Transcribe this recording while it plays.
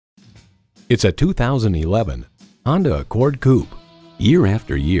It's a 2011 Honda Accord Coupe. Year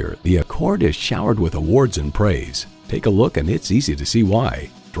after year, the Accord is showered with awards and praise. Take a look and it's easy to see why.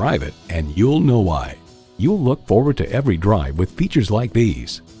 Drive it and you'll know why. You'll look forward to every drive with features like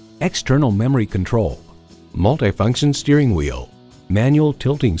these: external memory control, multifunction steering wheel, manual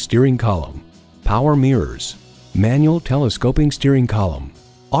tilting steering column, power mirrors, manual telescoping steering column,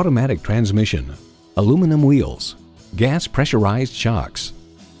 automatic transmission, aluminum wheels, gas pressurized shocks,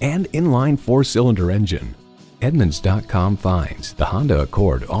 and inline 4-cylinder engine. Edmunds.com finds the Honda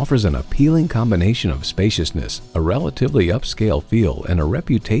Accord offers an appealing combination of spaciousness, a relatively upscale feel, and a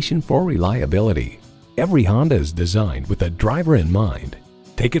reputation for reliability. Every Honda is designed with the driver in mind.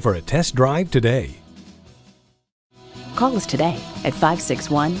 Take it for a test drive today. Call us today at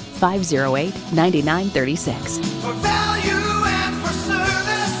 561-508-9936.